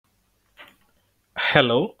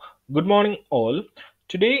Hello, good morning all.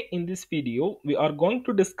 Today in this video we are going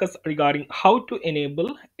to discuss regarding how to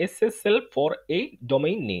enable SSL for a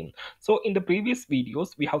domain name. So in the previous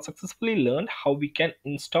videos we have successfully learned how we can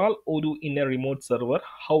install Odoo in a remote server,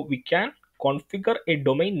 how we can configure a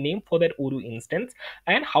domain name for that Odoo instance,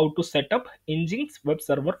 and how to set up Nginx web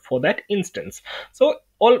server for that instance. So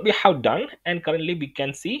all we have done, and currently we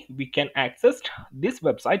can see we can access this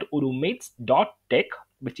website odoomates.tech,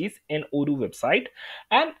 which is an Odoo website,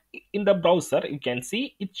 and in the browser you can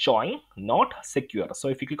see it's showing not secure. So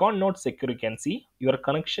if you click on not secure, you can see your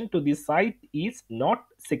connection to this site is not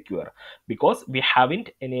secure because we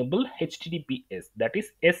haven't enabled HTTPS, that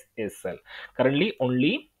is SSL. Currently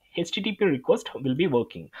only HTTP request will be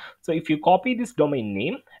working. So if you copy this domain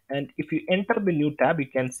name and if you enter the new tab, you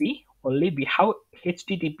can see only we have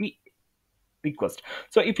HTTP request.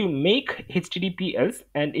 So if you make HTTPS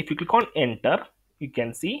and if you click on enter, you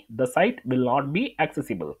can see the site will not be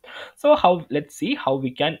accessible. So how, let's see how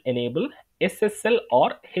we can enable SSL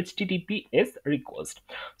or HTTPS request.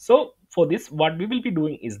 So for this, what we will be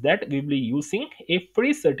doing is that we will be using a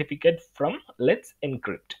free certificate from Let's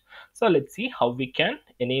Encrypt. So let's see how we can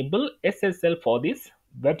enable SSL for this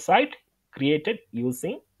website created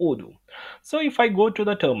using Odoo. So if I go to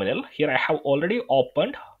the terminal, here I have already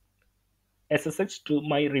opened SSH to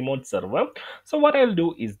my remote server. So what I'll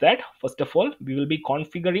do is that first of all we will be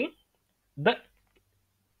configuring the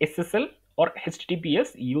SSL or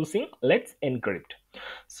HTTPS using Let's Encrypt.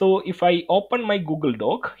 So if I open my Google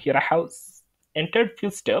Doc, here I have entered few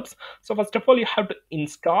steps. So first of all you have to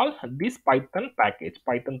install this Python package,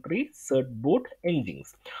 Python 3 certboot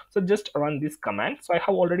nginx. So just run this command. So I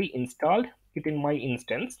have already installed it in my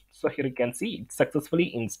instance. So here you can see it's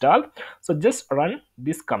successfully installed. So just run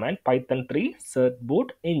this command, Python 3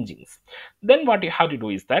 certboot nginx. Then what you have to do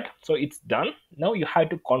is that, so it's done. Now you have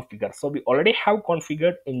to configure. So we already have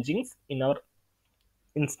configured nginx in our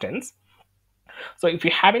instance. So if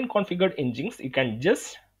you haven't configured nginx, you can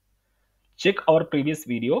just check our previous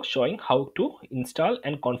video showing how to install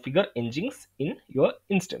and configure nginx in your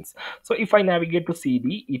instance. So if I navigate to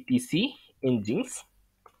cd etc nginx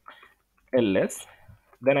ls,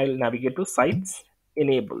 then I'll navigate to sites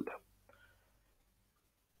enabled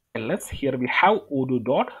ls. Here we have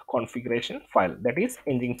odoo.configuration file, that is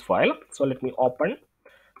nginx file. So let me open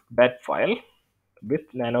that file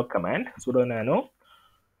with nano command, sudo nano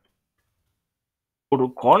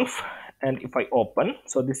odoo conf, and if I open,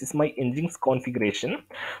 so this is my nginx configuration.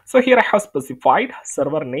 So here I have specified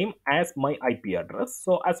server name as my IP address.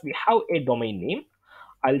 So as we have a domain name,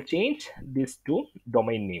 I'll change this to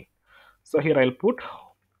domain name. So here I'll put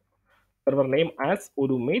server name as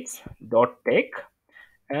odoomates.tech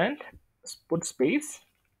and put space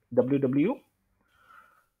www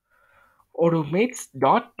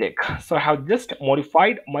odoomates.tech. So I have just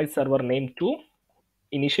modified my server name to,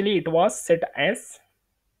 initially it was set as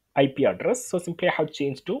IP address. So simply I have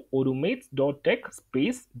changed to odoomates.tech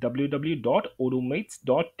space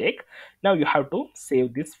www.odoomates.tech. Now you have to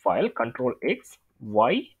save this file, Control X,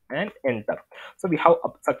 Y, and enter. So we have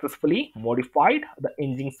successfully modified the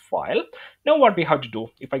nginx file. Now what we have to do,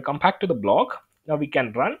 if I come back to the blog, now we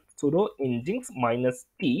can run sudo nginx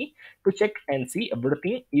 -t to check and see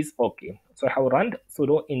everything is okay. So I have run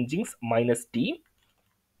sudo nginx -t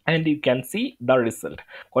and you can see the result.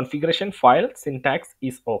 Configuration file syntax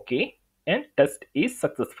is okay and test is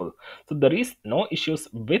successful. So there is no issues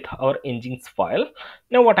with our nginx file.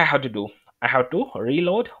 Now what I have to do, I have to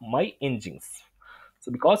reload my nginx.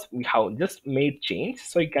 So because we have just made change,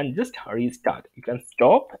 so you can just restart, you can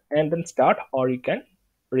stop and then start, or you can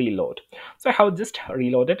reload. So I have just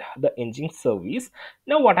reloaded the nginx service.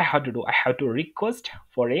 Now what I have to do, I have to request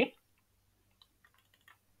for a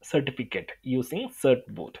certificate using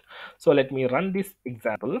certboot. So let me run this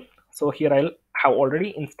example. So here I'll have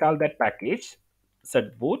already installed that package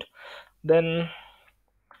certboot. Then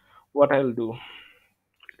what I'll do,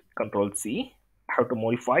 Control C, I have to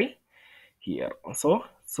modify here. So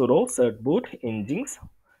sudo certboot nginx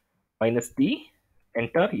 -t,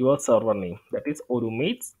 enter your server name, that is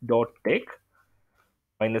odoomates.tech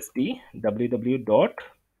 -t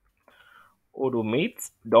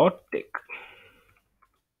www.odoomates.tech,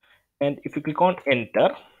 and if you click on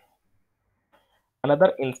enter,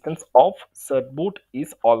 another instance of certboot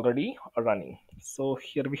is already running. So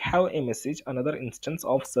here we have a message, another instance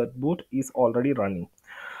of certboot is already running.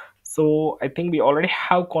 So I think we already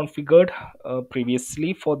have configured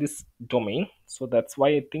previously for this domain, so that's why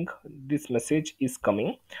I think this message is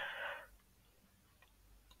coming.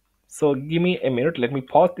 So give me a minute, let me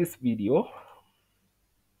pause this video.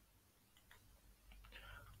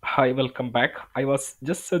 Hi, welcome back. I was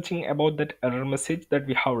just searching about that error message that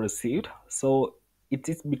we have received. So it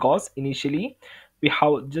is because initially we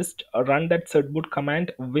have just run that certboot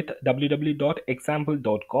command with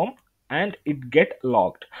www.example.com and it get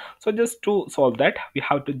logged. So just to solve that, we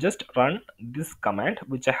have to just run this command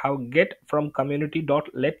which I have get from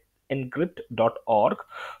community.letsencrypt.org.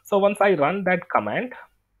 So once I run that command,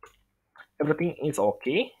 everything is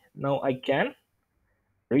okay. Now I can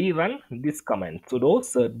rerun this command sudo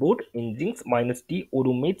certboot nginx -d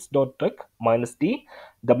odoomates.tech -d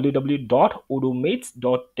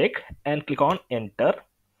www.odoomates.tech and click on enter.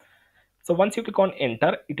 So once you click on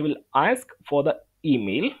enter, it will ask for the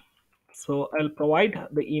email. So I'll provide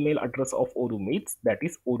the email address of odoomates, that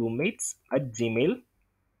is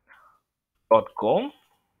odoomates@gmail.com.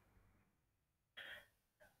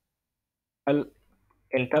 I'll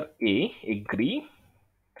enter agree,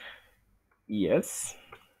 yes.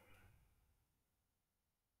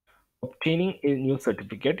 Obtaining a new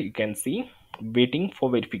certificate, you can see waiting for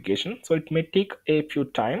verification, so it may take a few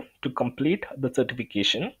time to complete the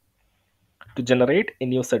certification. To generate a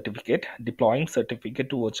new certificate, deploying certificate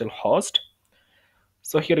to virtual host.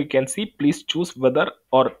 So here you can see, please choose whether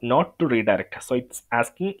or not to redirect. So it's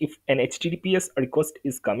asking if an https request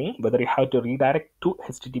is coming, whether you have to redirect to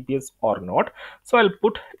https or not. So I'll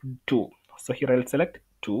put 2. So here I'll select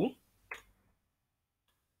 2.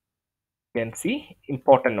 You can see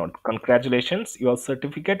important note, congratulations, your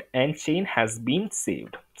certificate and chain has been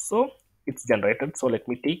saved. So it's generated. So let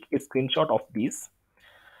me take a screenshot of this.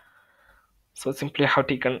 So simply I have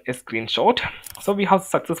taken a screenshot. So we have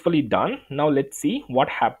successfully done. Now let's see what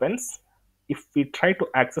happens if we try to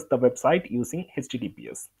access the website using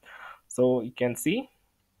https. So you can see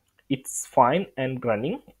it's fine and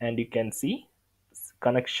running, and you can see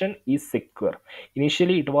connection is secure.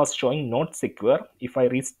 Initially it was showing not secure. If I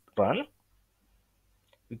run,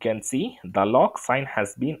 you can see the log sign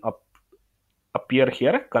has been appear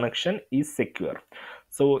here, connection is secure.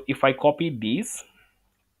 So if I copy these,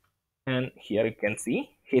 and here you can see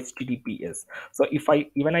https. So if I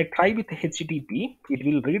even I try with http, it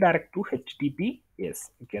will redirect to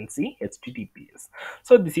https. You can see https.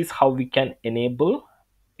 So this is how we can enable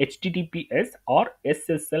https or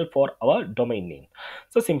ssl for our domain name.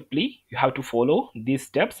 So simply you have to follow these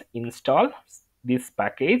steps: install this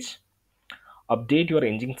package, update your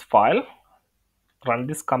nginx file, run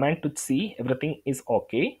this command to see everything is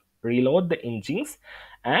okay, reload the nginx,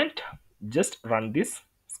 and just run this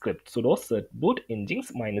script sudo certboot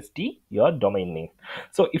nginx -d your domain name.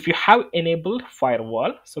 So if you have enabled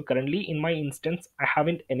firewall, so currently in my instance I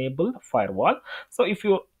haven't enabled firewall. So if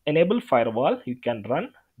you enable firewall, you can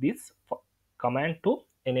run this command to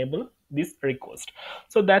enable this request.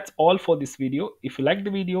 So that's all for this video. If you like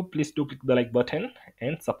the video, please do click the like button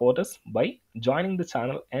and support us by joining the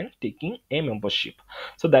channel and taking a membership.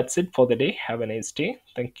 So that's it for the day. Have a nice day.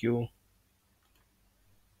 Thank you.